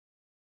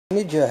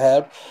Need your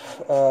help.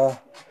 I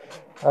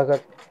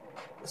got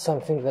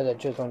something that I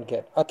just don't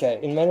get. Okay,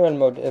 in manual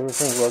mode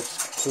everything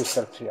works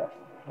crystal clear.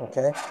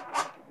 Okay,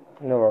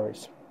 no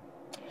worries.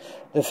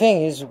 The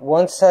thing is,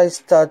 once I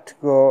start to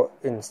go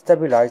in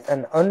stabilize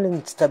and only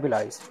in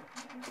stabilize,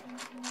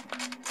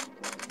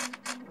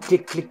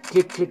 click click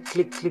click click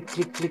click click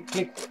click click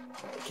click.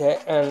 Okay,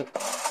 and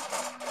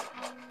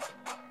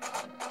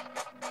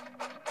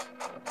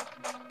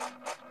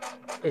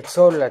it's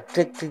all like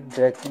click click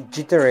click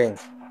jittering.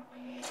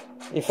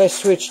 If I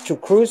switch to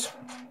cruise,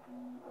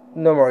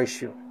 no more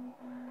issue.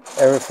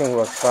 Everything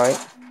works fine,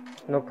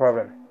 no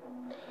problem.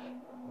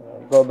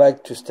 Go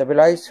back to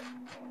stabilize.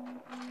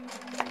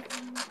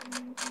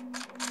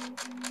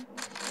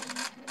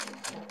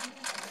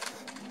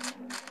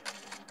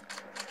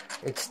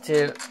 It's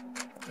still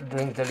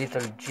doing the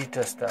little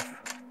jitter stuff.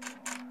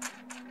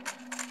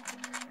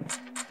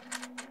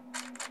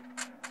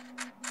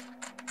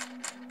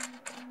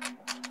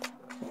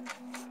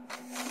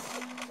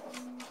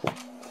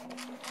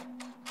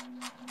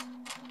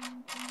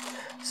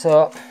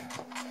 So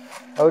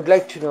I would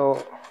like to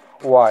know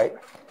why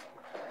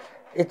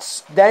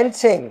it's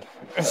dancing.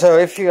 So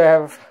if you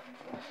have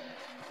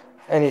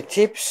any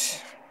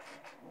tips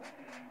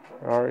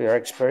or your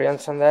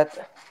experience on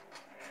that.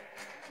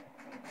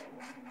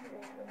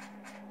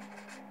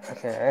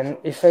 Okay, and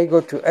if I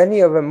go to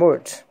any other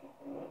mode,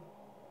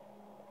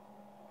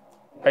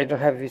 I don't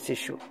have this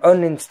issue.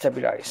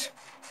 Uninstabilize.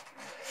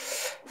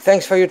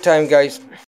 Thanks for your time, guys.